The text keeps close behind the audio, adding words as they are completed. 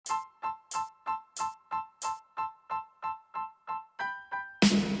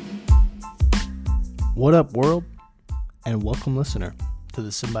What up, world? And welcome, listener, to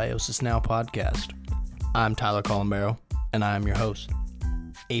the Symbiosis Now podcast. I'm Tyler Columbero, and I am your host.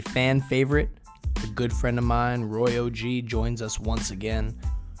 A fan favorite, a good friend of mine, Roy OG, joins us once again.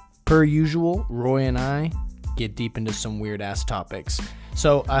 Per usual, Roy and I get deep into some weird-ass topics.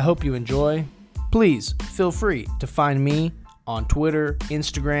 So I hope you enjoy. Please feel free to find me on Twitter,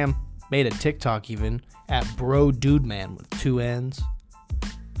 Instagram, made a TikTok even, at BroDudeman with 2 N's.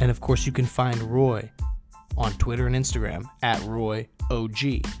 And of course, you can find Roy on Twitter and Instagram at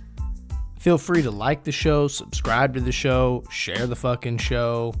RoyOG. Feel free to like the show, subscribe to the show, share the fucking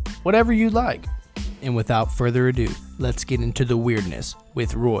show, whatever you like. And without further ado, let's get into the weirdness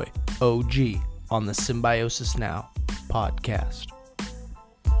with Roy OG on the Symbiosis Now podcast.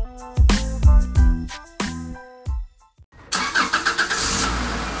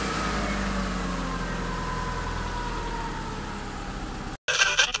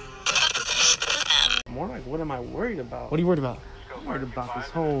 More like, what am I worried about? What are you worried about? I'm worried about this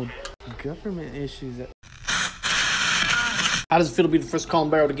whole government issues. How does it feel to be the first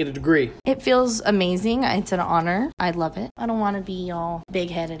Columbero to get a degree? It feels amazing. It's an honor. I love it. I don't want to be all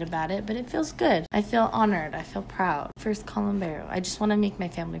big-headed about it, but it feels good. I feel honored. I feel proud. First Columbero. I just want to make my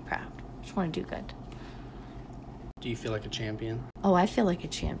family proud. I just want to do good. Do you feel like a champion? Oh, I feel like a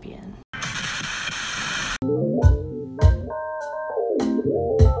champion.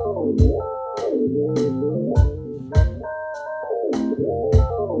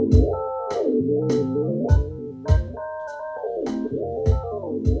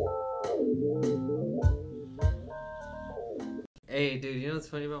 Hey, dude, you know what's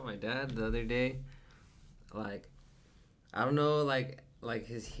funny about my dad the other day? Like, I don't know, like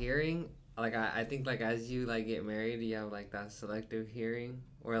his hearing, like, I think, like, as you, like, get married, you have, like, that selective hearing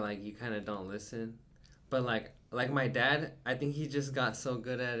where, like, you kind of don't listen. But, like my dad, I think he just got so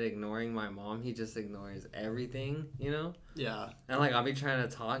good at ignoring my mom, he just ignores everything, you know? Yeah. And, like, I'll be trying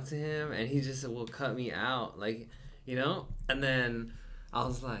to talk to him, and he just will cut me out, like, you know? And then I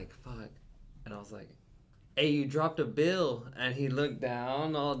was like, fuck. And I was like, hey, you dropped a bill. And he looked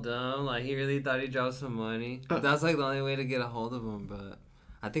down all dumb, like, he really thought he dropped some money. That's, like, the only way to get a hold of him. But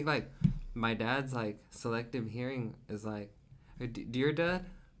I think, like, my dad's, like, selective hearing is, like, do your dad,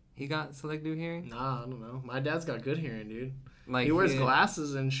 he got selective hearing? Nah, I don't know. My dad's got good hearing, dude. Like, he wears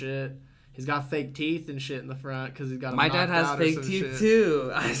glasses and shit. He's got fake teeth and shit in the front because he's got. My dad has fake teeth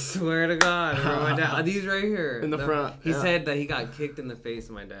too. I swear to God. My dad, these right here in the front. He said that he got kicked in the face.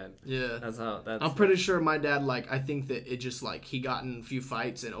 My dad. Yeah. That's how. I'm pretty sure my dad, like, I think that it just, like, he got in a few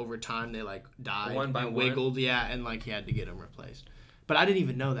fights and over time they, like, died one by and one? wiggled, yeah, and, like, he had to get him replaced. But I didn't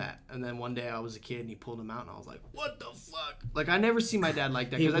even know that. And then one day I was a kid and he pulled him out and I was like, what the fuck? Like, I never see my dad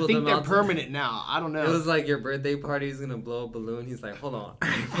like that because I think they're permanent now. I don't know. It was like your birthday party is going to blow a balloon. He's like, hold on.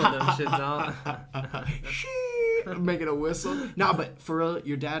 He pulled them shits out. Making a whistle. Nah, but for real,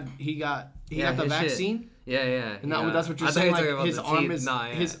 your dad, he got the vaccine? Shit. Yeah. And that's what you're saying? Like, his arm is... Nah,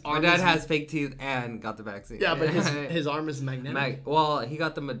 yeah. His arm my dad has fake teeth and got the vaccine. Yeah, but his arm is magnetic. Well, he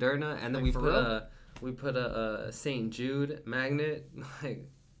got the Moderna and then like, we put a St. Jude magnet,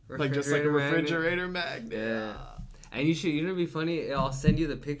 like just like a refrigerator magnet. Yeah. And you know, be funny. I'll send you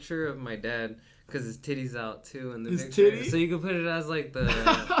the picture of my dad because his titty's out too in the picture. Titty? So you can put it as like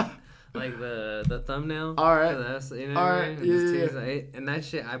the like the thumbnail. All right. You know all what right. I mean? Yeah. And that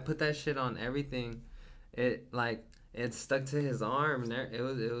shit, I put that shit on everything. It stuck to his arm. And it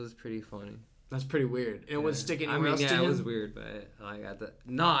was pretty funny. That's pretty weird. It wouldn't stick anywhere else to him? Yeah, it was weird, but like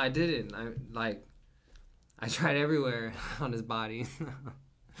no, I didn't. I tried everywhere on his body.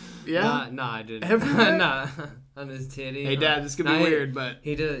 Yeah? No, I didn't. Everywhere? Nah, on his titty. Hey, Dad, this could be weird, but...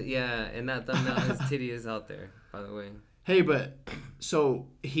 He did, yeah, and that thumbnail, his titty is out there, by the way. Hey, but, so,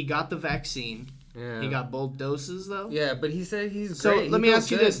 he got the vaccine. Yeah. He got both doses, though? Yeah, but he said he's so great. So, let me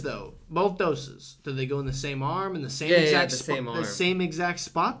ask you this, though. Both doses, do they go in the same arm, in the same exact same arm. The same exact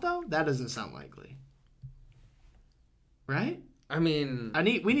spot, though? That doesn't sound likely. Right? I mean,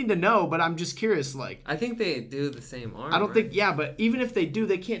 we need to know, but I'm just curious, like... I think they do the same arm, I don't think... Yeah, but even if they do,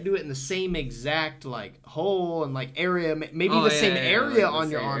 they can't do it in the same exact, like, hole and, like, area. Maybe same area like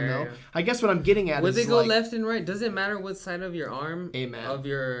on your arm, though. I guess what I'm getting at is, would they go left and right? Does it matter what side of your arm? Amen. Of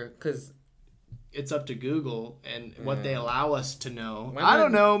your... Because... It's up to Google and what they allow us to know. I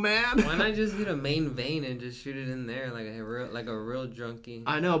don't know, man. Why not just get a main vein and just shoot it in there like a real junkie?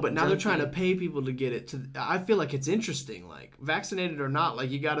 I know, but now they're trying to pay people to get it. I feel like it's interesting. Like, vaccinated or not,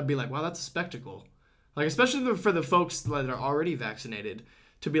 like, you got to be like, wow, that's a spectacle. Like, especially for the folks that are already vaccinated.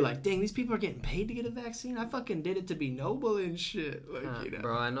 To be like, dang, these people are getting paid to get a vaccine? I fucking did it to be noble and shit. Like, you know.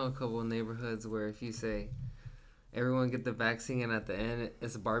 Bro, I know a couple of neighborhoods where if you say... everyone get the vaccine, and at the end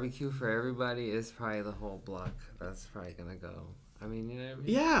it's a barbecue for everybody, it's probably the whole block that's probably gonna go. I mean, you know what I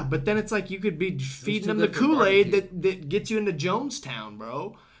mean? Yeah, but then it's like you could be feeding too them the good for Kool-Aid barbecue. that gets you into Jonestown,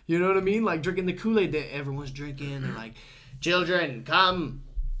 bro. You know what I mean? Like drinking the Kool-Aid that everyone's drinking. They're like, children, come.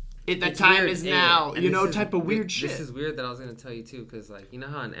 The It's time weird, is and- now. and You this know, is- type of weird shit. This is weird that I was gonna tell you too, because like, you know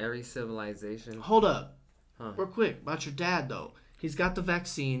how in every civilization, Hold up. Huh. Real quick, about your dad, though. He's got the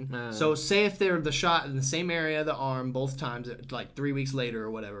vaccine. Uh. So say if they're the shot in the same area of the arm both times, like 3 weeks later or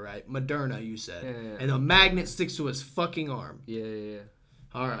whatever, right? Moderna, you said. Yeah. And a magnet sticks to his fucking arm. yeah.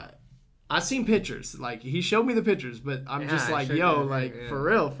 All right. I've seen pictures. Like, he showed me the pictures, but I'm Yeah, just I like, sure yo, did. like, Yeah. for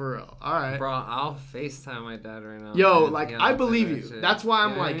real. All right. Bro, I'll FaceTime my dad right now. Yo, and, like, you know, I do believe that you. shit. That's why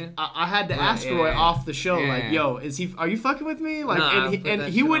I'm You know what like, I mean? I had to Right, ask yeah, Roy yeah. off the show, Yeah, like, yeah. yo, are you fucking with me? Like, Nah, I'll and put that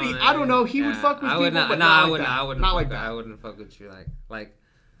he shit would, on I don't there. know, he would Yeah, fuck with I people, would not, but nah, not I like wouldn't, that. I wouldn't Not fuck like with, that. I wouldn't fuck with you,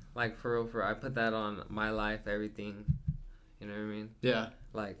 like for real. I put that on my life, everything. You know what I mean? Yeah.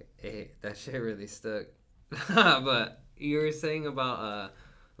 Like, that shit really stuck. But you were saying about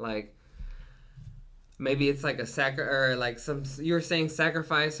like, maybe it's like or like you were saying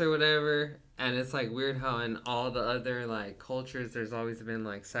sacrifice or whatever, and it's like weird how in all the other like cultures there's always been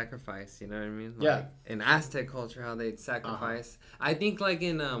like sacrifice, you know what I mean? Like, Yeah. in Aztec culture, how they'd sacrifice. I think like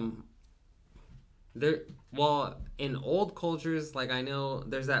in in old cultures, like I know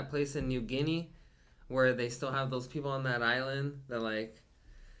there's that place in New Guinea where they still have those people on that island that like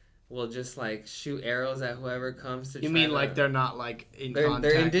will just like shoot arrows at whoever comes to. You try mean to, like they're not like in They're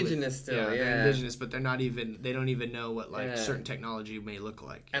contact indigenous with, still, they're yeah. indigenous, but they're not even. They don't even know what like Yeah. certain technology may look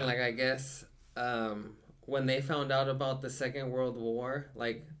like. And like I guess when they found out about the Second World War,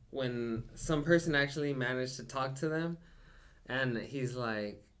 like when some person actually managed to talk to them, and he's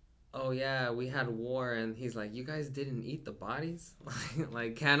like, "Oh yeah, we had war," and he's like, "You guys didn't eat the bodies,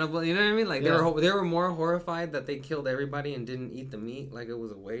 like cannibal." You know what I mean? Like Yeah. they were more horrified that they killed everybody and didn't eat the meat, like it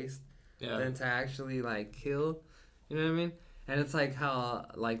was a waste, Yeah. than to actually like kill. You know what I mean? And it's like how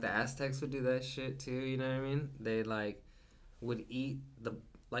like the Aztecs would do that shit too. You know what I mean? They like would eat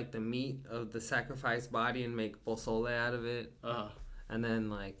the meat of the sacrificed body and make pozole out of it. And then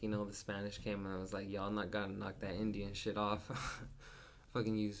like, you know, the Spanish came and was like, y'all not gonna knock that Indian shit off.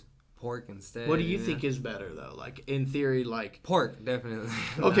 Fucking use pork instead. What do you know? think is better though? Like in theory, like Pork, definitely.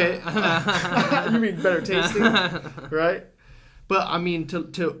 okay, you mean better tasting, right? But I mean to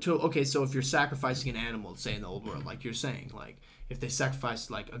okay, so if you're sacrificing an animal, say in the old world, like you're saying, like if they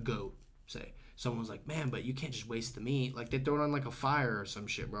sacrificed like a goat, say. Someone's like, man, but you can't just waste the meat. Like, they throw it on, like, a fire or some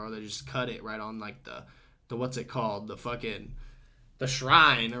shit, bro. They just cut it right on, like, the what's it called? The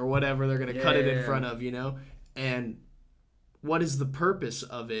shrine or whatever they're going to cut it in front of, you know? And what is the purpose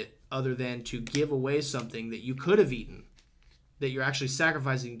of it other than to give away something that you could have eaten, that you're actually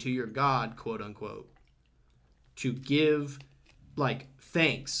sacrificing to your God, quote unquote, to give, like,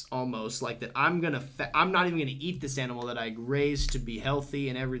 thanks almost, like that I'm not even going to eat this animal that I raised to be healthy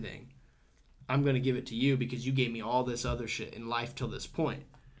and everything. I'm going to give it to you because you gave me all this other shit in life till this point.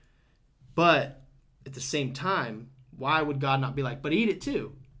 But at the same time, why would God not be like, but eat it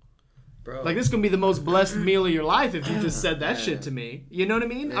too? Bro. Like, this is going to be the most blessed meal of your life if you just said that shit to me. You know what I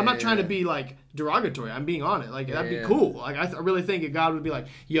mean? I'm not trying to be, like, derogatory. I'm being honest. Like, that'd be cool. Like, I really think that God would be like,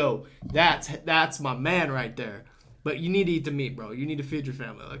 yo, that's my man right there. But you need to eat the meat, bro. You need to feed your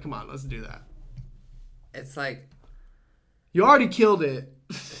family. Like, come on, let's do that. It's like, You already killed it.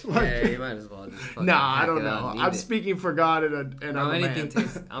 Like, yeah, you might as well just fucking nah, I hack don't it out know. and eat I'm it. speaking for God and No, I'm a anything man.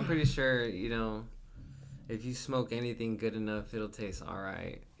 tastes. I'm pretty sure, you know, if you smoke anything good enough, it'll taste all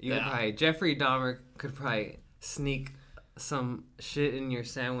right. Jeffrey Dahmer could probably sneak some shit in your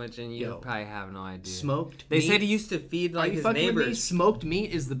sandwich and you would probably have no idea. Smoked They meat? said he used to feed Are like you his fucking with me? neighbors. Smoked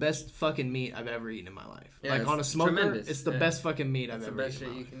meat is the best fucking meat I've ever eaten in my life. Yeah, like it's on a smoker, tremendous. it's the Yeah. best fucking meat I've It's the ever best eaten. shit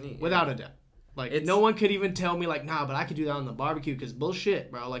in my you life. can eat. Without yeah. a doubt. Like, It's- no one could even tell me, like, nah, but I could do that on the barbecue because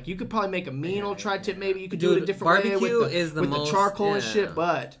bullshit, bro. Like, you could probably make a mean old tri-tip, maybe. You could do it a Dude, different way barbecue with is the with most- the charcoal and yeah. shit,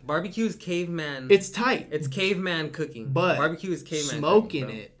 but Barbecue's caveman. it's tight. It's caveman cooking. But barbecue is caveman smoking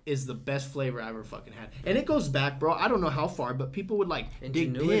cooking, bro. it is the best flavor I ever fucking had. And it goes back, bro. I don't know how far, but people would, like, dig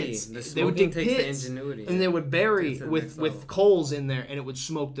Ingenuity. pits. The They would smoking dig takes the pits, ingenuity. and they would bury It's the with next level. coals in there, and it would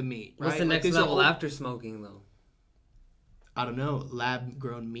smoke the meat. What's right? the Like, next these are level old- after smoking, though? I don't know.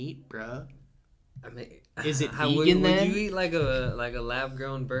 Lab-grown meat, bruh. I mean, Is it would vegan then? you eat like a lab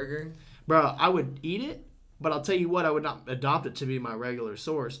grown burger? Bro, I would eat it, but I'll tell you what, I would not adopt it to be my regular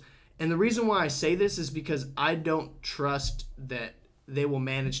source. And the reason why I say this is because I don't trust that they will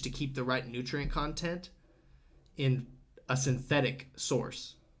manage to keep the right nutrient content in a synthetic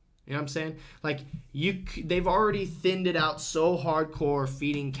source. You know what I'm saying? Like, they've already thinned it out so hardcore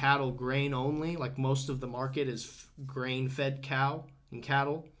feeding cattle grain only. Like, most of the market is grain-fed cow and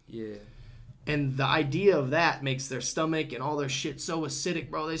cattle. Yeah. And the idea of that makes their stomach and all their shit so acidic,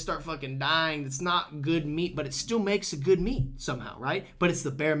 bro. They start fucking dying. It's not good meat, but it still makes a good meat somehow, right? But it's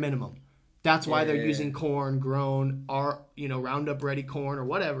the bare minimum. That's why they're using corn grown, or, you know, Roundup Ready corn or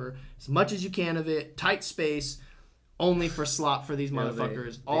whatever, as much as you can of it, tight space, only for slop for these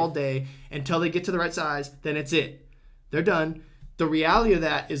motherfuckers all day until they get to the right size. Then it's it. They're done. The reality of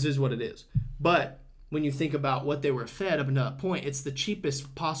that is what it is. But when you think about what they were fed up until that point, it's the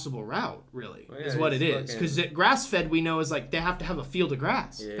cheapest possible route, really, is what it is. Because grass-fed, we know, is like they have to have a field of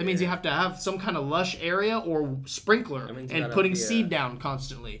grass. That means you have to have some kind of lush area or sprinkler and putting seed down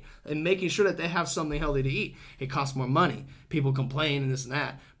constantly and making sure that they have something healthy to eat. It costs more money. People complain and this and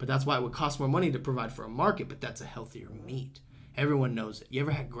that, but that's why it would cost more money to provide for a market, but that's a healthier meat. Everyone knows it. You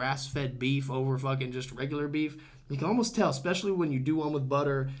ever had grass-fed beef over fucking just regular beef? You can almost tell, especially when you do one with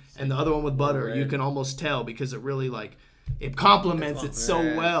butter and the other one with butter, you can almost tell because it really, like, it complements it so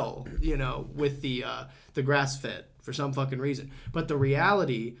well, you know, with the grass-fed for some fucking reason. But the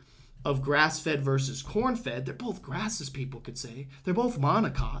reality of grass-fed versus corn-fed, they're both grasses, people could say. They're both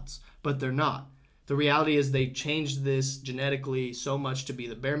monocots, but they're not. The reality is they changed this genetically so much to be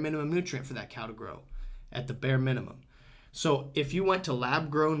the bare minimum nutrient for that cow to grow at the bare minimum. So if you went to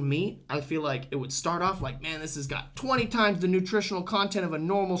lab-grown meat, I feel like it would start off like, man, this has got 20 times the nutritional content of a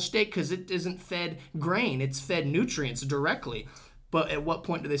normal steak because it isn't fed grain. It's fed nutrients directly. But at what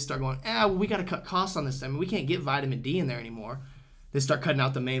point do they start going, well, we got to cut costs on this? I mean, we can't get vitamin D in there anymore. They start cutting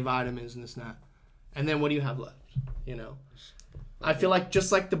out the main vitamins and this and that. And then what do you have left? You know? I feel like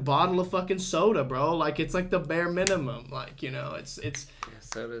just like the bottle of fucking soda, bro. Like, it's like the bare minimum. Like, you know, it's... Yeah,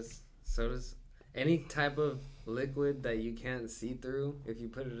 soda's any type of liquid that you can't see through. If you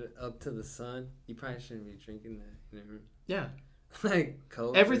put it up to the sun, you probably shouldn't be drinking that. You know? Yeah. Like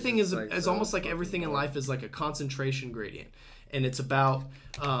Coke. Everything is almost like everything in life is like a concentration gradient, and it's about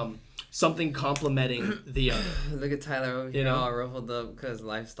something complementing the other. Look at Tyler over here, all ruffled up because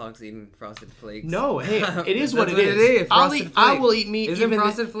Livestock's eating Frosted Flakes. No, hey, it is what it is. I will eat meat. Isn't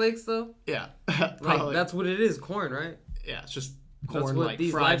Frosted Flakes though? Yeah, like that's what it is. Corn, right? Yeah, it's just corn. That's what like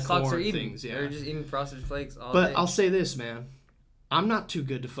these fried Livestocks corn are eating. Things, yeah. They're just eating Frosted Flakes all day. But I'll say this, man. I'm not too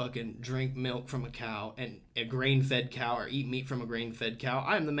good to fucking drink milk from a cow and a grain-fed cow or eat meat from a grain-fed cow.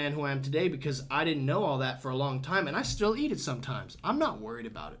 I am the man who I am today because I didn't know all that for a long time, and I still eat it sometimes. I'm not worried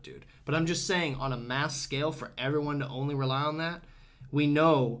about it, dude. But I'm just saying, on a mass scale, for everyone to only rely on that, we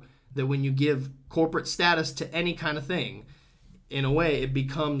know that when you give corporate status to any kind of thing, in a way, it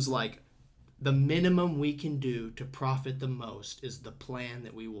becomes like the minimum we can do to profit the most is the plan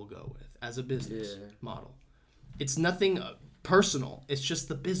that we will go with as a business model. It's nothing personal. It's just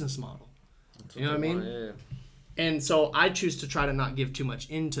the business model. You know what I mean? Yeah. And so I choose to try to not give too much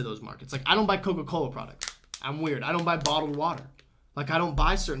into those markets. Like, I don't buy Coca-Cola products. I'm weird. I don't buy bottled water. Like, I don't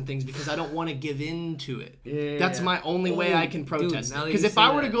buy certain things because I don't want to give in to it. Yeah. That's my only way I can protest it. Because if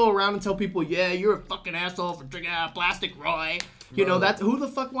I were to go around and tell people, yeah, you're a fucking asshole for drinking out of plastic, Roy, you know, that's who the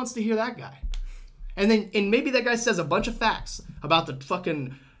fuck wants to hear that guy? And maybe that guy says a bunch of facts about the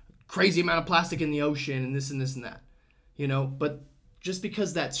fucking crazy amount of plastic in the ocean and this and this and that. You know, but just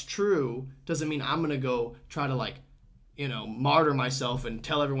because that's true doesn't mean I'm going to go try to, like, you know, martyr myself and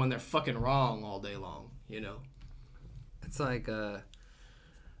tell everyone they're fucking wrong all day long, you know? It's like,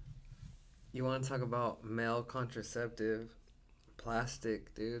 you want to talk about male contraceptive,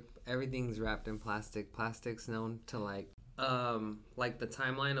 plastic, dude. Everything's wrapped in plastic. Plastic's known to, like the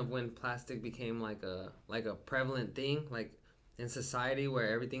timeline of when plastic became, like a prevalent thing, like, in society where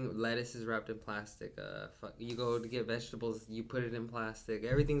everything, lettuce is wrapped in plastic. You go to get vegetables, you put it in plastic.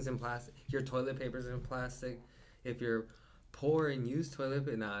 Everything's in plastic. Your toilet paper's in plastic. If you're poor and use toilet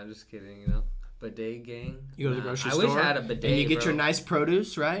paper, nah, I'm just kidding. You know, bidet gang. You go to the grocery store. I wish I had a bidet. And you get your nice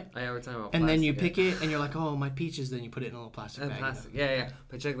produce, right? I we're talking about. And plastic, then you pick it, and you're like, oh, my peaches. Then you put it in a little plastic bag. Plastic. Yeah.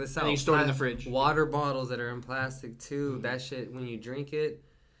 But check this out. And you store it in the fridge. Water bottles that are in plastic too. Mm-hmm. That shit, when you drink it.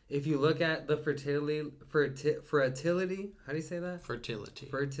 If you look at the fertility, how do you say that?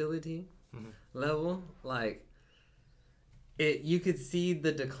 Fertility level, like you could see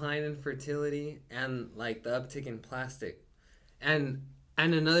the decline in fertility and like the uptick in plastic, and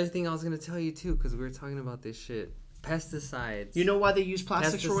another thing I was gonna tell you too, because we were talking about this shit, pesticides. You know why they use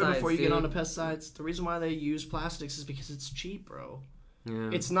plastics, Roy, before you get on to pesticides? The reason why they use plastics is because it's cheap, bro.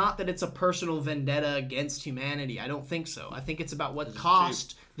 Yeah. It's not that it's a personal vendetta against humanity. I don't think so. I think it's about what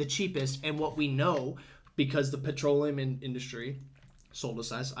cost the cheapest and what we know, because the petroleum industry sold us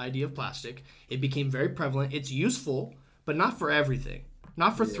this idea of plastic. It became very prevalent. It's useful, but not for everything.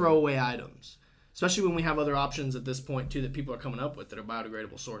 not for throwaway items. Especially when we have other options at this point, too, that people are coming up with that are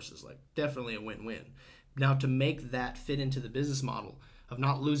biodegradable sources. Like, definitely a win-win. Now, to make that fit into the business model of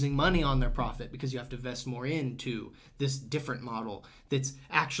not losing money on their profit because you have to invest more into this different model that's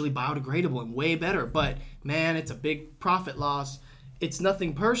actually biodegradable and way better. But, man, it's a big profit loss. It's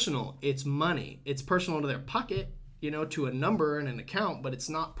nothing personal. It's money. It's personal to their pocket, to a number and an account, but it's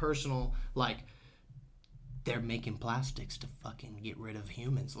not personal like they're making plastics to fucking get rid of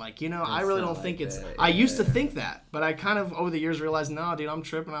humans. Like, I really don't think it's... I used to think that, but I kind of, over the years, realized, no, dude, I'm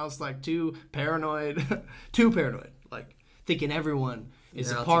tripping. I was, like, too paranoid. Like, thinking everyone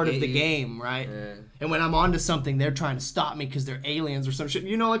is a part of the game, right? Yeah. And when I'm onto something, they're trying to stop me because they're aliens or some shit.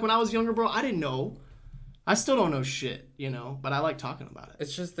 Like, when I was younger, bro, I didn't know. I still don't know shit, but I like talking about it.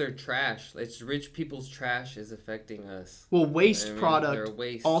 It's just their trash. It's rich people's trash is affecting us. Well, waste product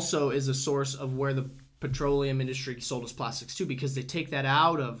also is a source of where the petroleum industry sold us plastics too, because they take that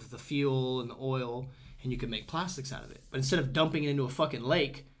out of the fuel and the oil and you can make plastics out of it. But instead of dumping it into a fucking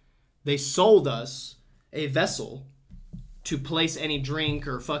lake, they sold us a vessel to place any drink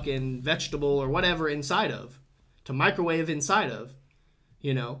or fucking vegetable or whatever inside of, to microwave inside of,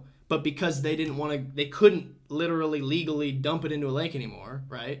 but because they didn't want to, they couldn't literally legally dump it into a lake anymore,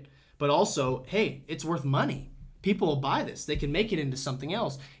 right? But also, hey, it's worth money. People will buy this. They can make it into something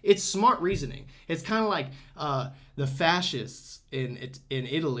else. It's smart reasoning. It's kind of like the fascists in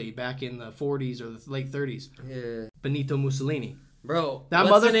Italy back in the 40s or the late 30s. Yeah. Benito Mussolini. Bro,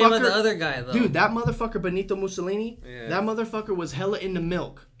 what's the name of the other guy, though? Dude, that motherfucker, Benito Mussolini, that motherfucker was hella into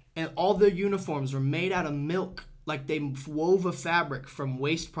milk. And all their uniforms were made out of milk. Like, they wove a fabric from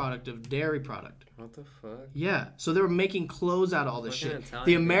waste product of dairy product. What the fuck? Yeah. So they were making clothes out of all this shit.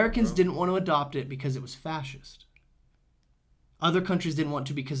 The Americans didn't want to adopt it because it was fascist. Other countries didn't want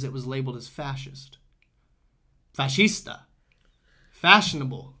to because it was labeled as fascist. Fascista.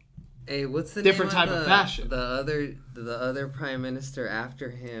 Fashionable. Hey, what's the different name type of fashion? The other prime minister after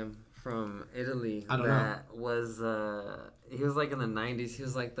him from Italy. I don't know. Was he was like in the 90s. He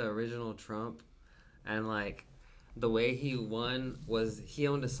was like the original Trump, and like the way he won was he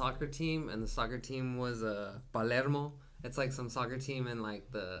owned a soccer team, and the soccer team was Palermo. It's like some soccer team in like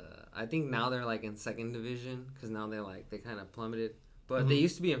I think now they're like in second division because now they kind of plummeted. But they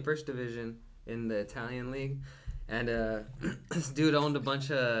used to be in first division in the Italian league. And this dude owned a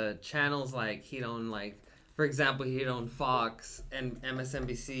bunch of channels. Like he'd own like, for example, he'd own Fox and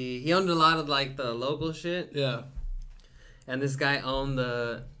MSNBC. He owned a lot of like the local shit. Yeah. And this guy owned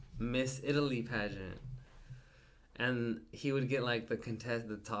the Miss Italy pageant. And he would get like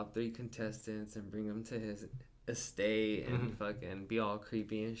the top 3 contestants and bring them to his estate and fucking be all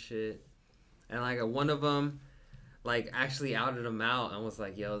creepy and shit. And like one of them like actually outed him out and was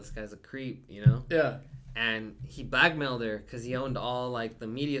like, yo, this guy's a creep, Yeah. And he blackmailed her because he owned all like the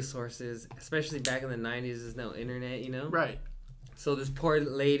media sources, especially back in the 90s. There's no internet, Right. So this poor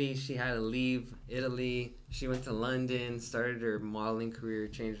lady, she had to leave Italy. She went to London, started her modeling career,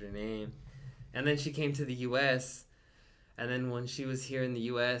 changed her name, and then she came to the U.S. And then when she was here in the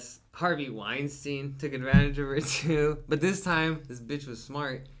U.S., Harvey Weinstein took advantage of her too. But this time, this bitch was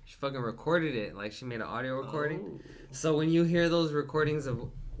smart. She fucking recorded it. Like, she made an audio recording. Oh. So when you hear those recordings of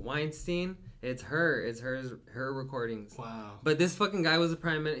Weinstein, it's her. It's her recordings. Wow. But this fucking guy was the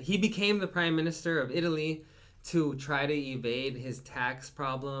prime minister. He became the prime minister of Italy to try to evade his tax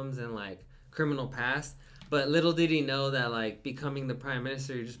problems and, like, criminal past. But little did he know that, like, becoming the prime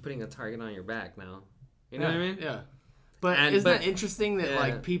minister, you're just putting a target on your back now. You know what I mean? Yeah. But isn't it interesting that,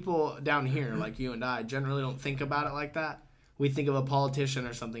 like, people down here, like you and I, generally don't think about it like that? We think of a politician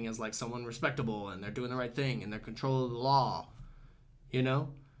or something as, like, someone respectable and they're doing the right thing and they're control of the law,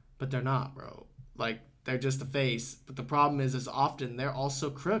 But they're not, bro. Like, they're just a face. But the problem is often they're also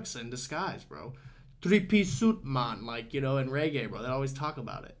crooks in disguise, bro. 3-piece suit, man. Like, in reggae, bro. They always talk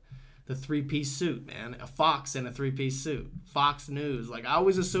about it. The 3-piece suit, man. A fox in a 3-piece suit. Fox News. Like, I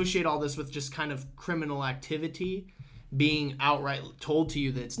always associate all this with just kind of criminal activity being outright told to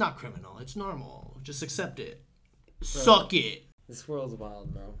you that it's not criminal. It's normal. Just accept it. Bro, suck it. This world's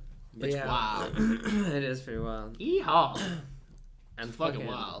wild, bro. But it's wild. It is pretty wild. Yeehaw. And fucking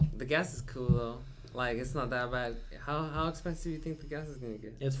wild. The gas is cool though. Like, it's not that bad. How expensive do you think the gas is gonna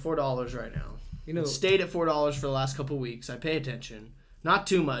get? It's $4 right now. It stayed at $4 for the last couple of weeks. I pay attention. Not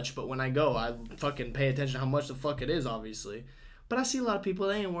too much, but when I go, I fucking pay attention to how much the fuck it is, obviously. But I see a lot of people,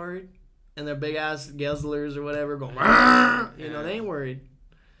 they ain't worried. And their big ass guzzlers or whatever going, they ain't worried.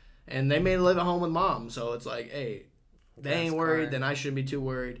 And they may live at home with mom, so it's like, hey, they ain't worried, then I shouldn't be too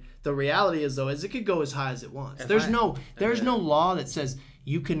worried. The reality is, though, is it could go as high as it wants. There's no law that says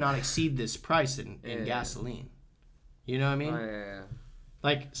you cannot exceed this price in gasoline. You know what I mean? Oh, yeah.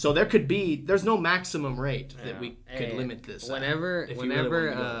 Like, so there's no maximum rate that we could And limit this. Whenever, if you really wanted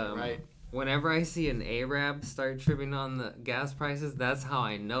to go there, right? whenever I see an Arab start tripping on the gas prices, that's how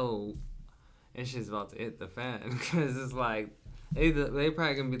I know and shit's about to hit the fan. Because it's like, they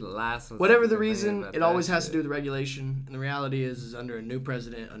probably gonna be the last ones. Whatever to the complain reason, about it that always has to shit. do with regulation. And the reality is under a new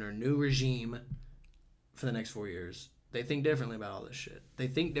president, under a new regime for the next 4 years, they think differently about all this shit. They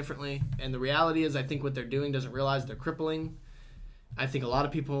think differently. And the reality is, I think what they're doing doesn't realize they're crippling. I think a lot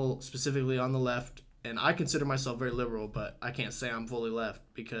of people, specifically on the left, and I consider myself very liberal, but I can't say I'm fully left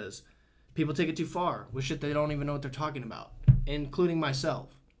because people take it too far with shit they don't even know what they're talking about, including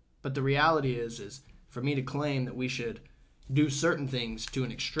myself. But the reality is for me to claim that we should do certain things to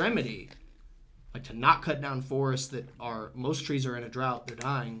an extremity, like to not cut down forests that are, most trees are in a drought, they're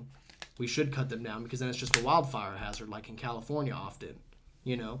dying, we should cut them down because then it's just a wildfire hazard like in California often,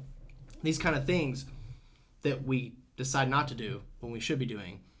 you know? These kind of things that we decide not to do when we should be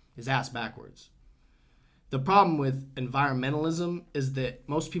doing is ass backwards. The problem with environmentalism is that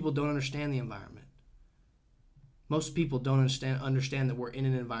most people don't understand the environment. Most people don't understand that we're in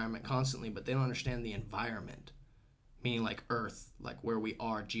an environment constantly, but they don't understand the environment. Meaning like Earth, like where we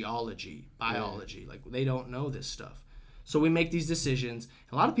are, geology, biology. Like they don't know this stuff. So we make these decisions.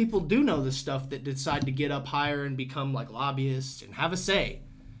 A lot of people do know this stuff that decide to get up higher and become like lobbyists and have a say.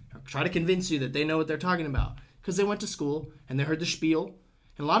 Or try to convince you that they know what they're talking about. Because they went to school and they heard the spiel.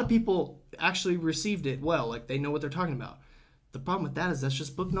 And a lot of people actually received it well. Like they know what they're talking about. The problem with that is that's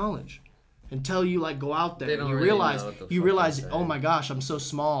just book knowledge. Until you like go out there They and don't you really realize, know what the fuck they're saying. oh my gosh, I'm so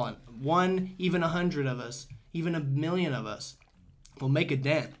small. And one, even 100 of us, even 1 million of us will make a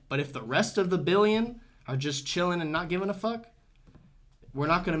dent. But if the rest of the billion are just chilling and not giving a fuck, we're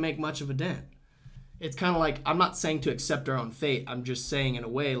not going to make much of a dent. It's kind of like, I'm not saying to accept our own fate. I'm just saying in a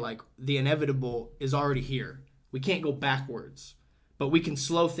way like the inevitable is already here. We can't go backwards, but we can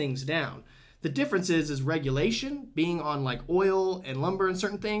slow things down. The difference is regulation, being on like oil and lumber and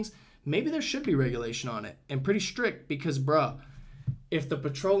certain things. Maybe there should be regulation on it and pretty strict because, bruh, if the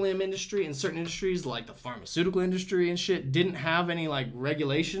petroleum industry and certain industries like the pharmaceutical industry and shit didn't have any like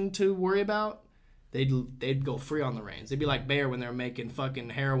regulation to worry about, they'd go free on the reins. They'd be like Bayer when they're making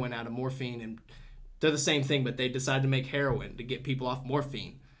fucking heroin out of morphine, and they're the same thing, but they decide to make heroin to get people off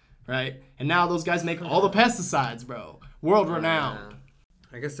morphine, right? And now those guys make all the pesticides, bro. World renowned.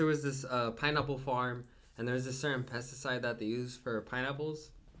 I guess there was this pineapple farm, and there's this certain pesticide that they use for pineapples.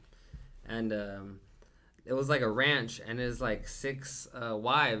 And it was like a ranch, and it was like 6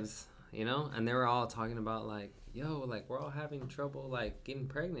 wives, you know? And they were all talking about like, yo, like we're all having trouble like getting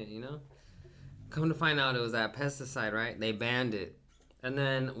pregnant, you know? Come to find out it was that pesticide, right? They banned it. And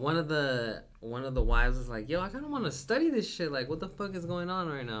then one of the wives was like, yo, I kind of want to study this shit. Like, what the fuck is going on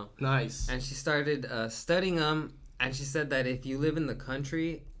right now? Nice. And she started studying them. And she said that if you live in the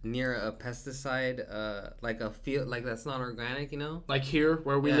country near a pesticide, like a field, like that's not organic, you know? Like here,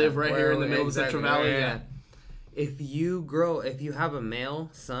 where we live right here in the middle of the Central Valley. Yeah. If you have a male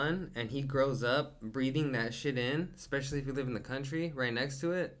son and he grows up breathing that shit in, especially if you live in the country right next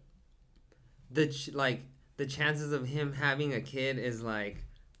to it, the chances of him having a kid is like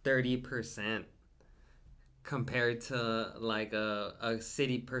 30% compared to like a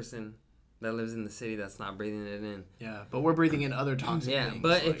city person that lives in the city that's not breathing it in. Yeah, but we're breathing in other toxic things. Yeah,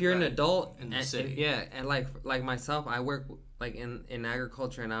 but like if you're an that adult in the city. and like myself, I work like in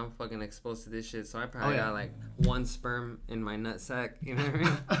agriculture and I'm fucking exposed to this shit, so I probably got like 1 sperm in my nutsack, you know what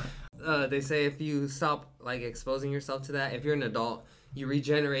I mean? They say if you stop like exposing yourself to that, if you're an adult, you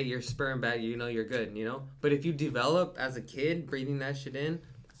regenerate your sperm back, you know you're good, you know? But if you develop as a kid breathing that shit in,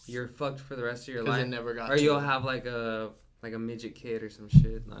 you're fucked for the rest of your life. It never got or to you'll it. have like a midget kid or some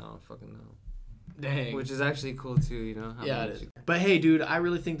shit. I don't fucking know. Dang. Which is actually cool too, you know? Yeah, it is. But hey, dude, I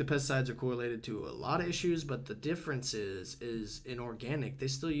really think the pesticides are correlated to a lot of issues, but the difference is in organic, they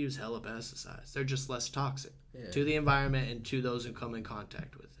still use hella pesticides. They're just less toxic to the environment and to those who come in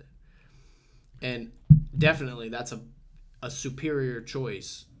contact with it. And definitely that's a superior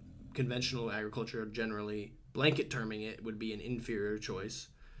choice. Conventional agriculture, generally, blanket terming it, would be an inferior choice.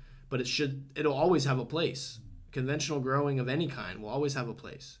 But it'll always have a place. Conventional growing of any kind will always have a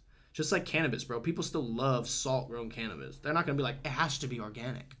place. Just like cannabis, bro. People still love salt-grown cannabis. They're not going to be like, it has to be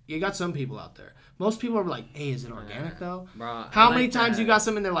organic. You got some people out there. Most people are like, hey, is it organic, though? Bro, How many times you got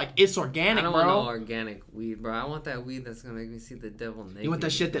something they're like, it's organic, I don't bro? want no organic weed, bro. I want that weed that's going to make me see the devil naked. You want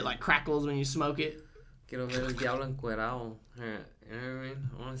that shit that like crackles when you smoke it? Quiero ver el diablo encuerado. You know what I mean?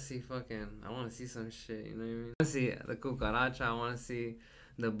 I want to see some shit, you know what I mean? I want to see the cucaracha. I want to see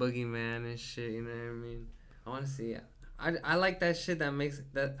the boogeyman and shit, you know what I mean? I want to see I like that shit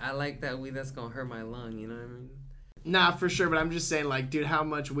I like that weed that's gonna hurt my lung, you know what I mean? Nah, for sure, but I'm just saying, like, dude, how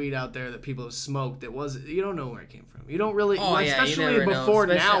much weed out there that people have smoked that was you don't know where it came from. You don't really, Oh, yeah, you especially never know. before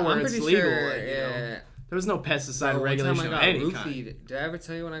Especially- now where I'm it's pretty legal. sure, Like, you know, yeah. there was no pesticide Bro, one time regulation I of got any roofied. kind. Did I ever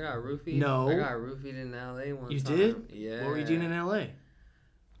tell you when I got roofied? No. I got roofied in LA one You time. did? Yeah. What were you doing in LA?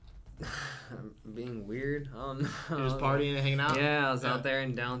 Being weird. I don't know. You just partying and hanging out? Yeah, I was out there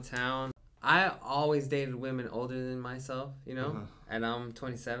in downtown. I always dated women older than myself, you know? Uh-huh. And I'm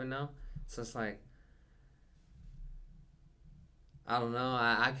 27 now. So it's like, I don't know.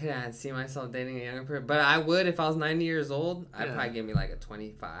 I couldn't see myself dating a younger person. But I would if I was 90 years old. I'd Yeah. probably give me like a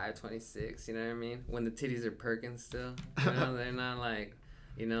 25, 26, you know what I mean? When the titties are perking still. You know, they're not like,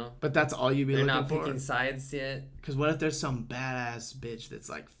 you know? But that's all you'd be They're looking not for? picking sides yet. Because what if there's some badass bitch that's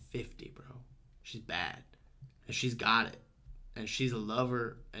like 50, bro? She's bad. And she's got it. And she's a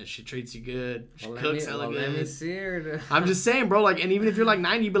lover. And she treats you good. She cooks hella Let me good. see her. I'm just saying, bro. Like, and even if you're like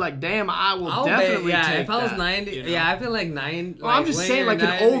 90, you'd be like, damn, I will I'll definitely bet, yeah, take if I was that, 90, you know? yeah, I feel like 90. Well, I'm just when saying, you're like an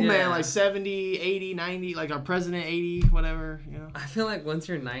 90, old man, yeah. like 70, 80, 90, like our president, 80, whatever, you know? I feel like once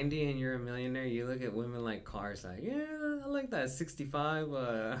you're 90 and you're a millionaire, you look at women like cars, like, yeah, I like that 65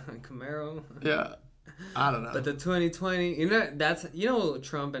 Camaro. Yeah. I don't know. But the 2020, you know,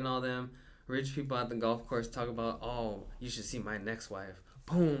 Trump and all them rich people at the golf course talk about, oh, you should see my next wife.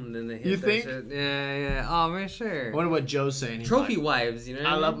 Boom, then they hit You that think? shit. Yeah. Oh, man, sure. I wonder what Joe's saying. He's Trophy like, wives, you know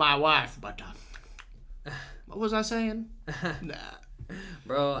what I I love mean? my wife, but what was I saying? Nah.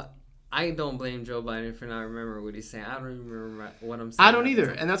 Bro, I don't blame Joe Biden for not remembering what he's saying. I don't even remember what I'm saying. I don't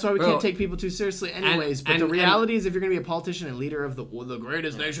either, and that's why we Bro, can't take people too seriously, anyways. But the and- reality is, if you're gonna be a politician and leader of the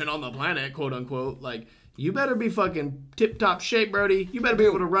greatest nation on the planet, quote unquote, like you better be fucking tip top shape, Brody. You better be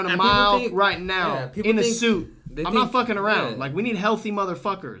able to run a And people mile think- right now yeah, people in a think- suit. they I'm not think- fucking around. yeah. Like we need healthy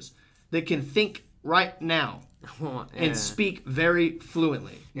motherfuckers that can think right now Yeah. and speak very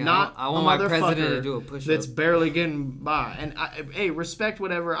fluently. Yeah, Not I want a my motherfucker president to do a push-up. that's barely getting by. And hey, respect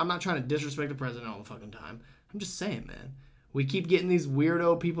whatever. I'm not trying to disrespect the president all the fucking time. I'm just saying, man. We keep getting these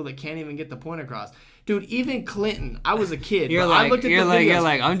weirdo people that can't even get the point across. Dude, even Clinton. I was a kid. You're but like, I looked at the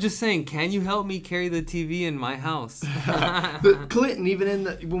videos. I'm just saying, can you help me carry the TV in my house? The Clinton, even in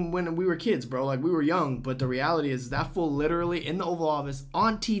the when we were kids, bro, like we were young, but the reality is that fool literally in the Oval Office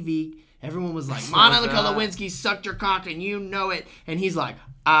on TV, everyone was like, Monica Lewinsky sucked your cock and you know it, and he's like,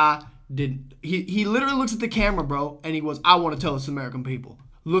 I didn't. He literally looks at the camera, bro, and he goes, I want to tell this American people,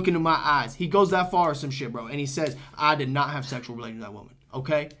 look into my eyes. He goes that far or some shit, bro, and he says, I did not have sexual relations with that woman.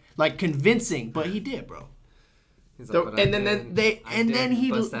 Okay, like convincing, but he did, bro. He's The- "But and I then did- I did then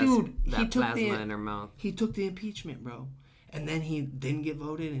he bust that- dude that he took plasma the in her mouth. he took the impeachment, bro, and then he didn't get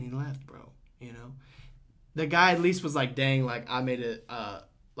voted and he left, bro. You know, the guy at least was like, dang, like I made it,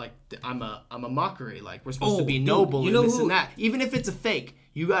 like I'm a mockery, like we're supposed to be dude, noble you know and this who- and that. Even if it's a fake,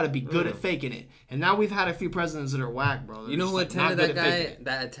 you got to be good at faking it. And now we've had a few presidents that are whack, bro. They're You know just, who like, not attended good that at faking guy, it.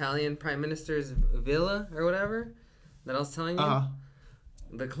 that Italian prime minister's villa or whatever that I was telling you? Uh-huh.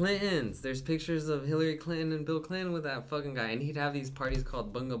 The Clintons. There's pictures of Hillary Clinton and Bill Clinton with that fucking guy. And he'd have these parties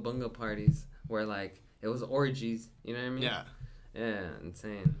called bunga bunga parties where, like, it was orgies. You know what I mean? Yeah. Yeah,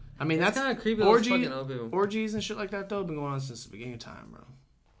 insane. I mean, It's that's kinda creepy, orgy, those fucking old people. orgies and shit like that, though, have been going on since the beginning of time, bro.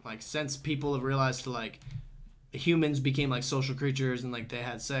 Like, since people have realized to, like, humans became, like, social creatures and, like, they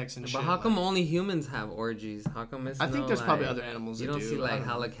had sex and shit. But how come like, only humans have orgies? How come it's I think no, there's probably like, other animals You that don't do. see, I like, don't know.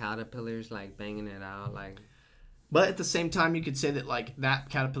 hella caterpillars, like, banging it out, like... But at the same time, you could say that, like, that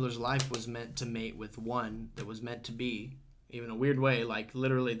caterpillar's life was meant to mate with one that was meant to be, even a weird way. Like,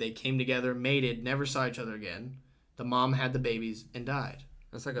 literally, they came together, mated, never saw each other again. The mom had the babies and died.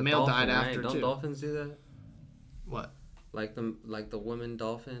 That's like a The male dolphin, died right? after, Don't too. dolphins do that? What? Like the woman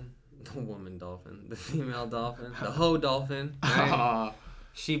dolphin? The woman dolphin. The female dolphin. The hoe dolphin. Right?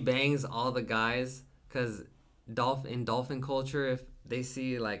 She bangs all the guys because in dolphin culture, if they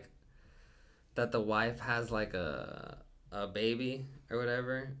see, like, that the wife has, like, a baby or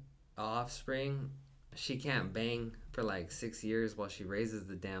whatever, a offspring, she can't bang for, like, 6 years while she raises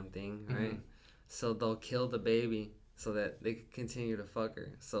the damn thing, right? So they'll kill the baby so that they can continue to fuck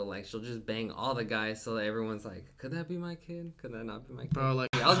her. So, like, she'll just bang all the guys so that everyone's like, could that be my kid? Could that not be my kid? Bro, like,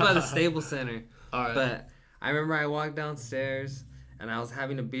 I was by the Staples Center. all right. But I remember I walked downstairs and I was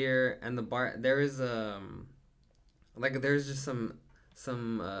having a beer and the bar there is there's just some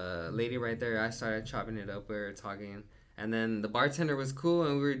lady right there. I started chopping it up. We were talking and then the bartender was cool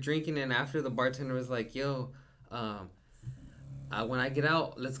and we were drinking and after the bartender was like, yo, when I get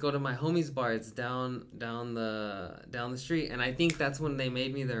out, let's go to my homie's bar. It's down the street, and I think that's when they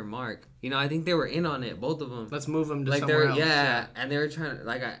made me their mark. You know, I think they were in on it, both of them. Let's move them to Like somewhere they're else. and they were trying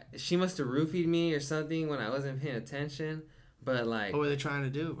to she must have roofied me or something when I wasn't paying attention. But like, What were they trying to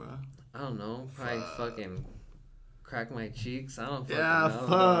do, bro? I don't know, probably fucking crack my cheeks. I don't fucking Yeah, know, fuck.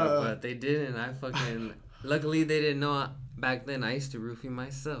 dog, but they didn't. I fucking luckily they didn't know. Back then I used to roofie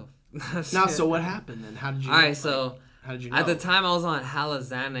myself. Now, so what happened then? How did you? All right, so how did you know? at the time I was on hella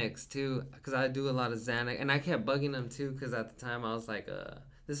Xanax too, because I do a lot of Xanax, and I kept bugging them too, because at the time I was like,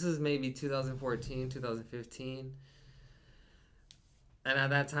 this is maybe 2014, 2015. And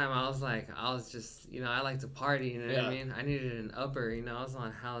at that time, I was just, I like to party, you know what I mean? I needed an upper, I was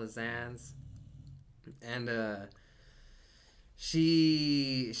on hella Xans. And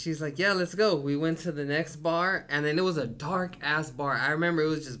she's like, yeah, let's go. We went to the next bar, and then it was a dark-ass bar. I remember it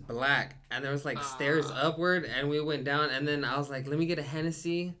was just black, and there was, like, stairs upward, and we went down, and then I was like, let me get a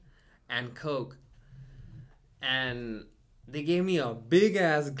Hennessy and Coke. And they gave me a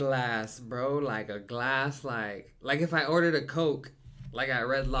big-ass glass, bro, like a glass, like if I ordered a Coke, like at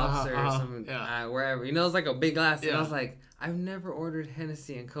Red Lobster or something, wherever. It's like a big glass. And I was like, I've never ordered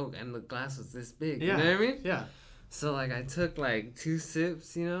Hennessy and Coke, and the glass was this big. Yeah. You know what I mean? Yeah. So, like, I took, like, 2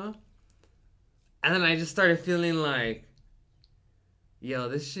 sips, And then I just started feeling like, yo,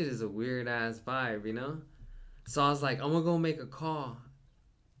 this shit is a weird-ass vibe, So I was like, I'm gonna go make a call.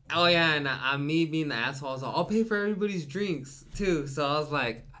 Oh, yeah, and me being the asshole, I was like, I'll pay for everybody's drinks, too. So I was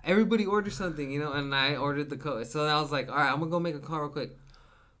like, everybody order something, and I ordered the Coke. So I was like, all right, I'm gonna go make a call real quick.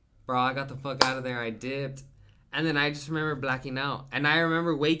 Bro, I got the fuck out of there. I dipped. And then I just remember blacking out. And I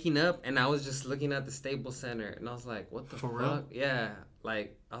remember waking up, and I was just looking at the Staples Center. And I was like, what the fuck? Real? Yeah.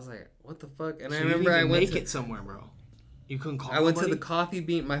 Like, I was like, what the fuck? And So I remember you I didn't went make it somewhere, bro. You couldn't call I went to nobody? the Coffee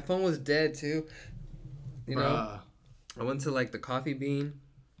Bean. My phone was dead, too. I went to, like, the Coffee Bean.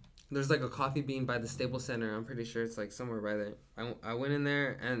 There's, like, a Coffee Bean by the Staples Center. I'm pretty sure it's, like, somewhere by there. I went in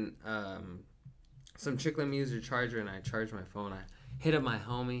there, and some chick let me use your charger, and I charged my phone. I hit up my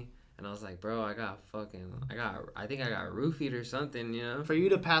homie, and I was like, bro, I think I got roofied or something, For you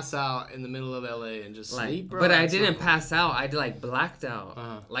to pass out in the middle of LA and just sleep, bro. But I didn't pass out. I, like, blacked out.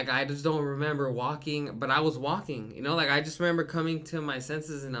 Uh-huh. Like, I just don't remember walking, but I was walking, Like, I just remember coming to my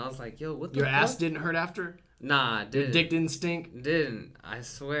senses, and I was like, yo, what the Your fuck? ass didn't hurt after? Nah, didn't. Your dick didn't stink? Didn't. I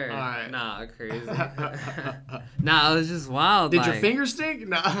swear. All right. Nah, crazy. Nah, it was just wild. Did your finger stink?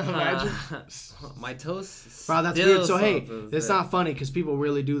 Nah, imagine. My toes. Bro, that's still weird. So, hey, salted. it's not funny because people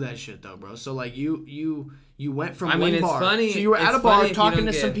really do that shit, though, bro. So, like, you went from I mean, one it's bar. funny- So, you were at it's a bar funny if you talking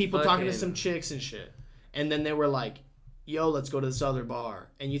don't to some get people, talking to fucking- some chicks and shit. And then they were like, yo, let's go to this other bar.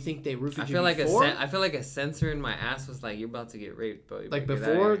 And you think they roofied I you feel like before? I feel like a sensor in my ass was like, you're about to get raped, bro. You Like, better get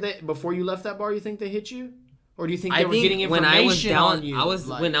out of here. before you left that bar, you think they hit you? Or do you think they I were think getting when information I was down, on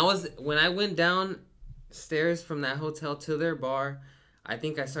you? when I went downstairs from that hotel to their bar, I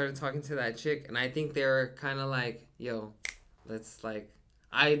think I started talking to that chick, and I think they were kind of like, yo, let's like,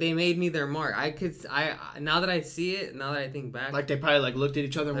 they made me their mark. Now that I see it, now that I think back, Like, they probably, like, looked at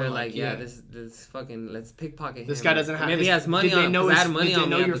each other and they're were like, yeah. this fucking, let's pickpocket him. This guy doesn't have... Maybe he has money did they on know him, 'cause I his- had money did they on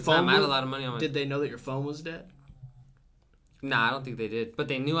know me at your the time. phone I had a was- lot of money on me. Did they know that your phone was dead? Nah, I don't think they did. But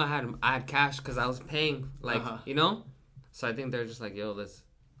they knew I had cash because I was paying, like, So I think they're just like, yo, let's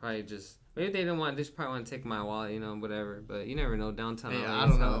probably just... Maybe they just probably want to take my wallet, whatever. But you never know, downtown Yeah, LA I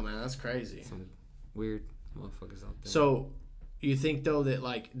don't is know, hella- man. That's crazy. Some weird motherfuckers out there. So, you think, though, that,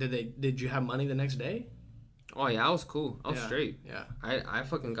 like, did you have money the next day? Oh, yeah, I was cool. I was Yeah, straight. Yeah. I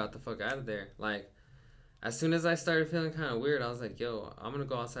fucking got the fuck out of there. Like, as soon as I started feeling kind of weird, I was like, yo, I'm going to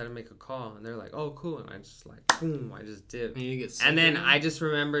go outside and make a call. And they're like, oh, cool. And I just, like, boom, I just dipped. And you get sick And then of it? I just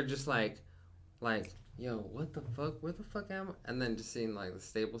remember just, like, yo, what the fuck? Where the fuck am I? And then just seeing, like, the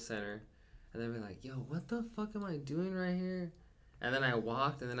Staples Center. And then be like, yo, what the fuck am I doing right here? And then I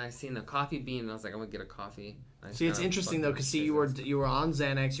walked, and then I seen a Coffee Bean, and I was like, I'm going to get a coffee. See, it's interesting, though, because, you were on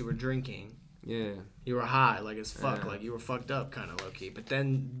Xanax, you were drinking. Yeah. You were high, like, as fuck. Yeah. Like, you were fucked up, kind of low-key. But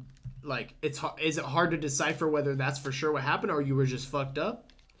then, like, is it hard to decipher whether that's for sure what happened, or you were just fucked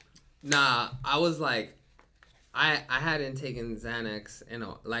up? Nah, I was like, I hadn't taken Xanax,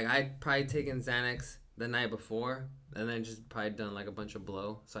 like I'd probably taken Xanax the night before, and then just probably done like a bunch of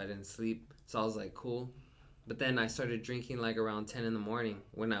blow, so I didn't sleep. So I was like, cool. But then I started drinking like around 10 in the morning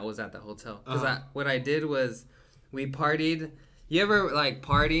when I was at the hotel. Because what I did was, we partied. You ever like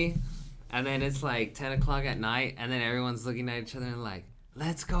party, and then it's like 10 o'clock at night, and then everyone's looking at each other and like,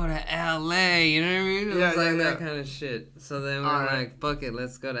 let's go to LA, you know what I mean? It was like that kind of shit. So then we're like, fuck it,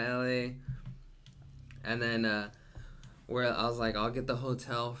 let's go to LA. And then I was like, I'll get the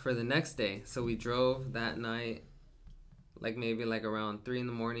hotel for the next day. So we drove that night, like maybe like around 3 in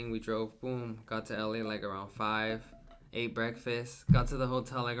the morning. We drove, boom, got to LA like around 5, ate breakfast, got to the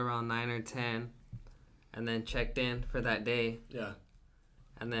hotel like around 9 or 10, and then checked in for that day. Yeah.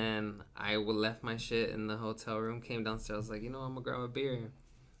 And then I left my shit in the hotel room, came downstairs, I was like, I'm gonna grab a beer.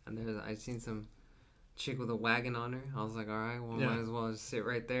 And I seen some chick with a wagon on her. I was like, all right, well, Yeah. might as well just sit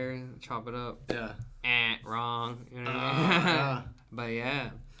right there and chop it up. Yeah. Wrong. You know what I mean? Yeah. But yeah,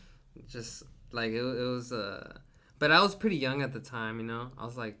 just like it was but I was pretty young at the time, you know. I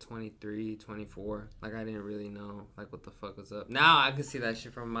was like 23, 24. Like I didn't really know like what the fuck was up. Now I could see that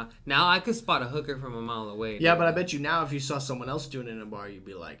shit from a mile. Now I could spot a hooker from a mile away. Yeah, dude. but I bet you now if you saw someone else doing it in a bar, you'd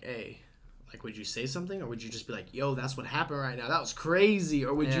be like, hey. Like, would you say something, or would you just be like, "Yo, that's what happened right now. That was crazy,"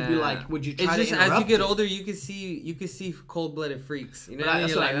 or would you be like, "Would you try it's to just interrupt as you get it? older, you can see cold-blooded freaks. You know, But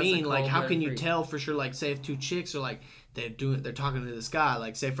that's You're what I like, mean. that's a Like, how can cold-blooded you freak. tell for sure? Like, say if two chicks are like they're talking to this guy.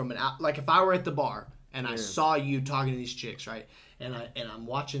 Like, say from an out. Like, if I were at the bar and I saw you talking to these chicks, right? And I'm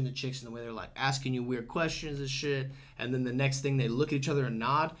watching the chicks and the way they're like asking you weird questions and shit. And then the next thing they look at each other and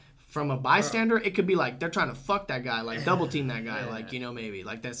nod. From a bystander, it could be like they're trying to fuck that guy, like double team that guy, like, you know, maybe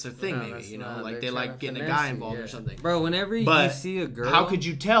like that's their thing, No, maybe, that's you know, not. like They're they trying like to getting a finesse guy you, involved yeah. or something. Bro, whenever But you see a girl, how could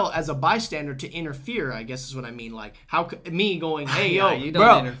you tell as a bystander to interfere? I guess is what I mean. Like, how could me going, hey, Yeah, yo, you don't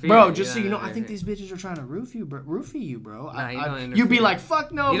bro, interfere. bro, just so You you know, don't I think interfere. these bitches are trying to roofie you, bro. Nah, you don't you'd be interfere. like,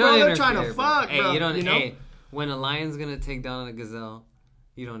 fuck no, you bro, don't they're interfere, trying to bro. fuck, Hey, bro. you don't. You know, Hey, when a lion's gonna take down a gazelle,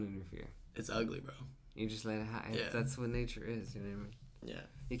 you don't interfere. it's ugly, bro. You just let it happen. Yeah. That's what nature is. You know what I mean? Yeah.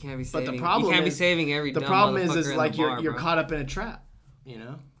 You can't be But saving. the problem you can't be is- saving every. The dumb problem is motherfucker in like the bar, you're bro. caught up in a trap, you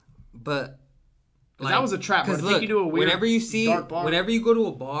know. But 'Cause that was a trap, bro. Because I think look, you do a weird whenever you see, dark bar. whenever you go to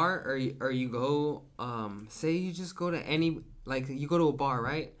a bar or you go, say you just go to any, like you go to a bar,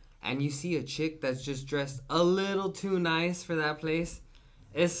 right? And you see a chick that's just dressed a little too nice for that place,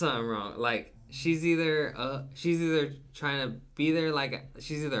 it's something wrong. Like she's either trying to be there, like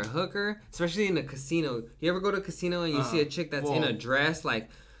she's either a hooker, especially in a casino. You ever go to a casino and you see a chick that's in well- a dress,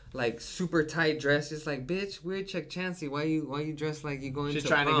 like super tight dress, just like, bitch, weird check Chancey. Why you dressed like you going She's to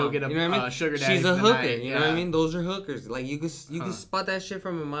trying to prom? go get a, you know what I mean? sugar daddy She's for a the hooker. night, You know what I yeah. mean? Those are hookers. Like you can spot that shit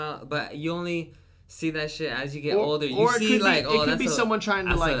from a mile, but you only see that shit as you get older. You or it see could like, be, oh, it could that's be someone trying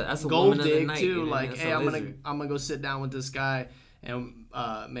to that's a gold woman of the dig night, too. you know what I Like, mean? That's hey, a I'm lizard. gonna go sit down with this guy, and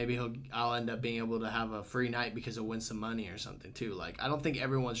maybe I'll end up being able to have a free night because he'll win some money or something too. Like, I don't think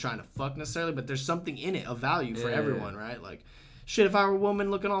everyone's trying to fuck necessarily, but there's something in it of value for Yeah. everyone, right? Like. Shit, if I were a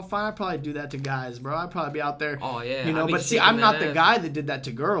woman looking all fine, I'd probably do that to guys, bro. I'd probably be out there. Oh, yeah. You know, I'd be but see, shaking I'm not that the ass. guy that did that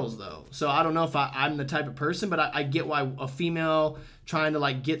to girls, though. So I don't know if I'm the type of person, but I get why a female trying to,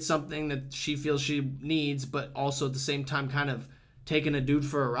 like, get something that she feels she needs, but also at the same time kind of taking a dude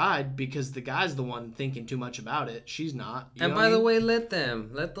for a ride because the guy's the one thinking too much about it. She's not. You And know what by I the mean? way,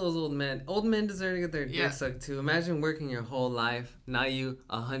 let those old men. Old men deserve to get their Yeah. dick sucked too. Imagine working your whole life. Now you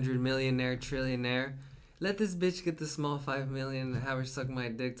 100 millionaire, trillionaire. Let this bitch get the small 5 million and have her suck my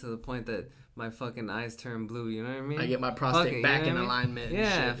dick to the point that my fucking eyes turn blue. You know what I mean? I get my Fuck prostate it, you back know in what I mean? alignment. and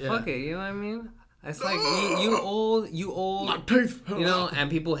Yeah, shit. fuck it. You know what I mean? It's like you old. My teeth. You know,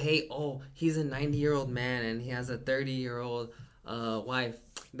 and people hate, oh, he's a 90-year-old man and he has a 30-year-old wife.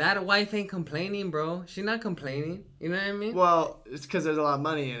 That wife ain't complaining, bro. She's not complaining. You know what I mean? Well, it's because there's a lot of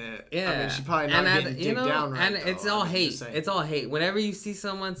money in it. Yeah. I mean, she probably not getting dick down right. And though. it's all I mean, hate. just saying. It's all hate. Whenever you see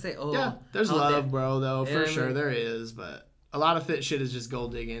someone say, oh. Yeah, there's how love, they- bro, though, You know for what I sure. mean? There is, but a lot of fit shit is just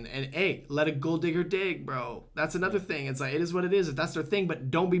gold digging. And, hey, let a gold digger dig, bro. That's another thing. It's like, it is what it is. If that's their thing, but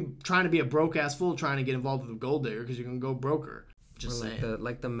don't be trying to be a broke-ass fool trying to get involved with a gold digger because you're going to go broker. Just Or saying.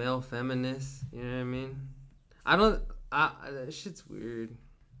 like the male feminist. You know what I mean? That shit's weird.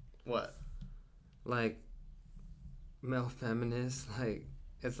 What? Like, male feminists, like,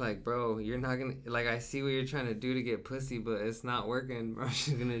 it's like, bro, you're not gonna, like, I see what you're trying to do to get pussy, but it's not working, bro.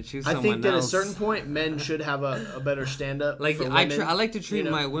 She's gonna choose I someone think that else. at a certain point, men should have a better stand-up like, for I women, like to treat you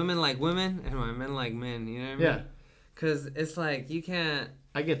know? my women like women and my men like men, you know what I mean? Yeah, Because it's like, you can't,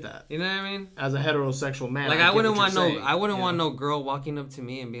 I get that. you know what I mean? As a heterosexual man, Like, I I get wouldn't what want you're no, saying, I wouldn't you want know? no girl walking up to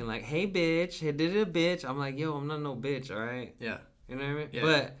me and being like, hey, bitch, hey, did it, bitch? I'm like, yo, I'm not no bitch, all right? Yeah. You know what I mean? Yeah.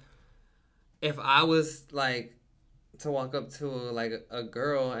 But if I was like to walk up to like a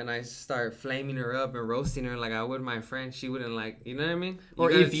girl and I start flaming her up and roasting her like I would my friend, she wouldn't like. You know what I mean? Or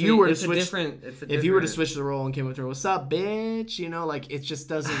gotta if you were to it's a switch- different, it's a If you were to different- switch the role and came up to her, what's up, bitch? You know, like, it just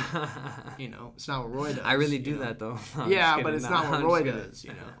doesn't, you know, it's not what Roy does. I really you do know? that though. No, I'm Yeah, just but kidding. it's No, not what I'm Roy just kidding. does, you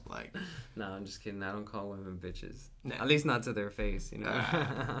know, like. No, I'm just kidding. I don't call women bitches. Nah. At least not to their face, you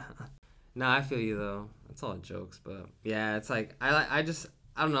know. No, I feel you though. It's all jokes, but yeah, it's like I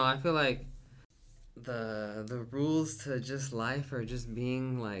don't know. I feel like the rules to just life are just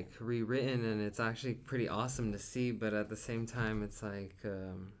being like rewritten, and it's actually pretty awesome to see. But at the same time, it's like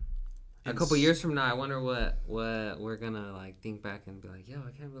a couple years from now, I wonder what we're gonna like think back and be like, yo,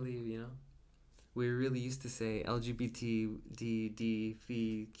 I can't believe, you know, we really used to say LGBT, D, F,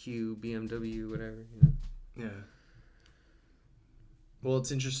 Q, BMW, whatever, you know. Yeah. Well,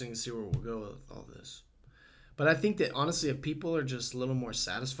 it's interesting to see where we'll go with all this. But I think that, honestly, if people are just a little more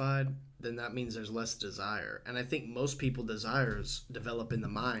satisfied, then that means there's less desire. And I think most people desires develop in the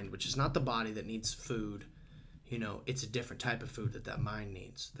mind, which is not the body that needs food. You know, it's a different type of food that mind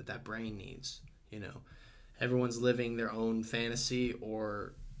needs, that brain needs, you know. Everyone's living their own fantasy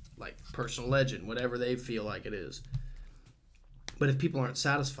or, like, personal legend, whatever they feel like it is. But if people aren't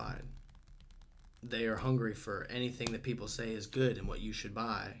satisfied, they are hungry for anything that people say is good and what you should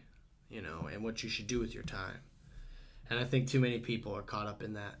buy, you know, and what you should do with your time. And I think too many people are caught up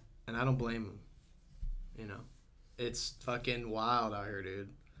in that. And I don't blame them, you know. It's fucking wild out here, dude.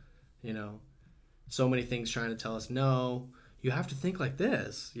 You know, so many things trying to tell us, no, you have to think like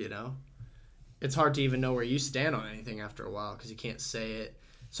this, you know. It's hard to even know where you stand on anything after a while because you can't say it.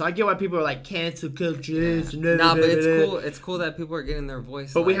 So I get why people are like, cancel culture. Yeah. Nah, but it's cool. It's cool that people are getting their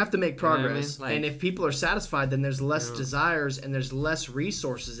voice. But we have to make progress. You know what I mean? And if people are satisfied, then there's less desires and there's less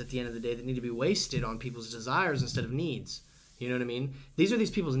resources at the end of the day that need to be wasted on people's desires instead of needs. You know what I mean? These are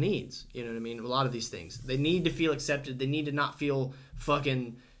these people's needs. You know what I mean? A lot of these things. They need to feel accepted. They need to not feel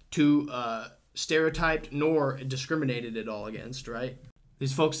fucking too stereotyped nor discriminated at all against, right?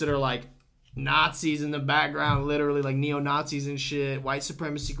 These folks that are like Nazis in the background, literally like neo-Nazis and shit, white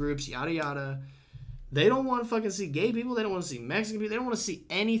supremacy groups, yada yada. They don't want to fucking see gay people. They don't want to see Mexican people. They don't want to see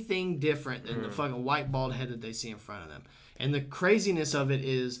anything different than the fucking white bald head that they see in front of them. And the craziness of it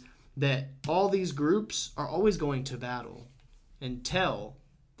is that all these groups are always going to battle until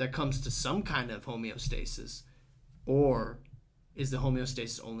there comes to some kind of homeostasis, or is the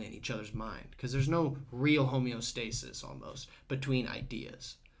homeostasis only in each other's mind? Because there's no real homeostasis almost between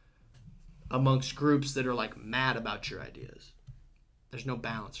ideas amongst groups that are like mad about your ideas. There's no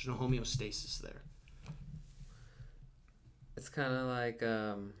balance. There's no homeostasis there. It's kind of like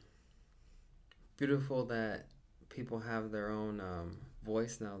beautiful that people have their own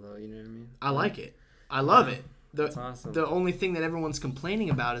voice now, though. You know what I mean? I like it. I love it. That's awesome. The only thing that everyone's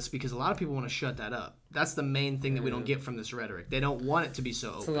complaining about is because a lot of people want to shut that up. That's the main thing that we don't get from this rhetoric. They don't want it to be so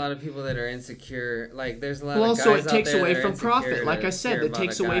open. It's a lot of people that are insecure. Like, there's a lot of guys also it out takes there away that are from insecure profit. Like that I said, care it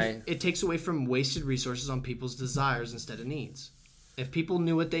about takes away from wasted resources on people's desires instead of needs. If people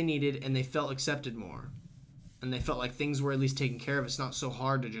knew what they needed and they felt accepted more, and they felt like things were at least taken care of, it's not so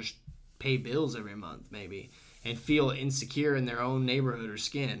hard to just pay bills every month, maybe, and feel insecure in their own neighborhood or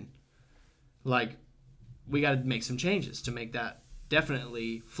skin. Like, we got to make some changes to make that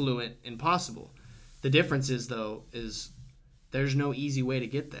definitely fluent and possible. The difference is, though, is there's no easy way to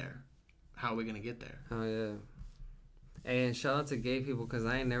get there. How are we going to get there? Oh, yeah. Hey, and shout out to gay people, because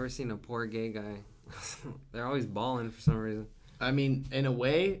I ain't never seen a poor gay guy. They're always balling for some reason. I mean, in a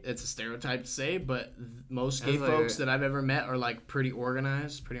way, it's a stereotype to say, but most gay folks that I've ever met are, like, pretty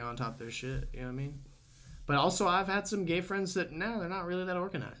organized, pretty on top of their shit. You know what I mean? But also, I've had some gay friends that, they're not really that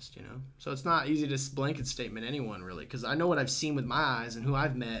organized, you know? So it's not easy to blanket statement anyone, really, because I know what I've seen with my eyes and who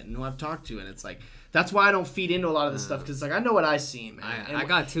I've met and who I've talked to, and it's like, that's why I don't feed into a lot of this stuff, because it's like, I know what I've seen, man. I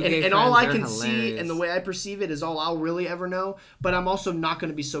got two gay friends, and all I can hilarious. see and the way I perceive it is all I'll really ever know, but I'm also not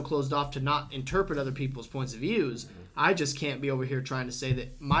going to be so closed off to not interpret other people's points of views. I just can't be over here trying to say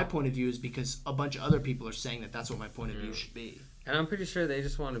that my point of view is because a bunch of other people are saying that that's what my point of view should be. And I'm pretty sure they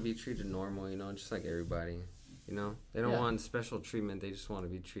just want to be treated normal, you know, just like everybody. You know, they don't want special treatment. They just want to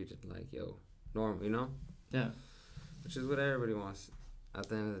be treated like, yo, normal, you know? Yeah. Which is what everybody wants at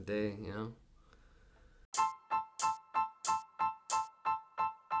the end of the day, you know?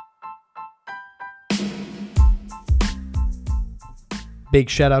 Big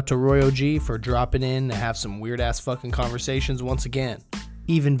shout out to Roy OG for dropping in to have some weird ass fucking conversations once again.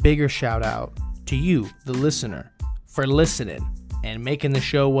 Even bigger shout out to you, the listener, for listening and making the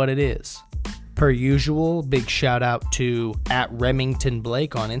show what it is. Per usual, big shout out to @Remington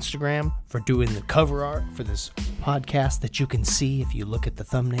Blake on Instagram for doing the cover art for this podcast that you can see if you look at the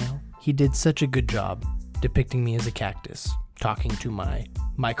thumbnail. He did such a good job depicting me as a cactus, talking to my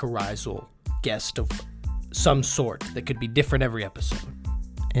mycorrhizal guest of some sort that could be different every episode.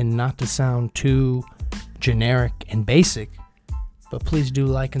 And not to sound too generic and basic, but please do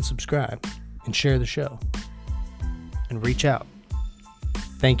like and subscribe and share the show and reach out.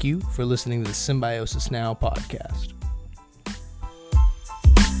 Thank you for listening to the Symbiosis Now podcast.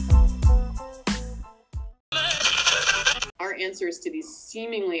 Our answers to these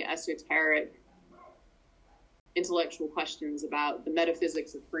seemingly esoteric intellectual questions about the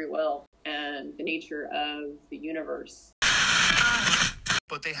metaphysics of free will and the nature of the universe.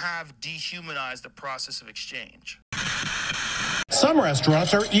 But they have dehumanized the process of exchange. Some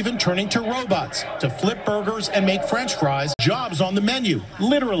restaurants are even turning to robots to flip burgers and make French fries. Jobs on the menu,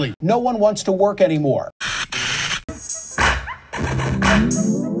 literally. No one wants to work anymore.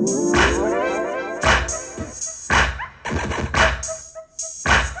 Bye.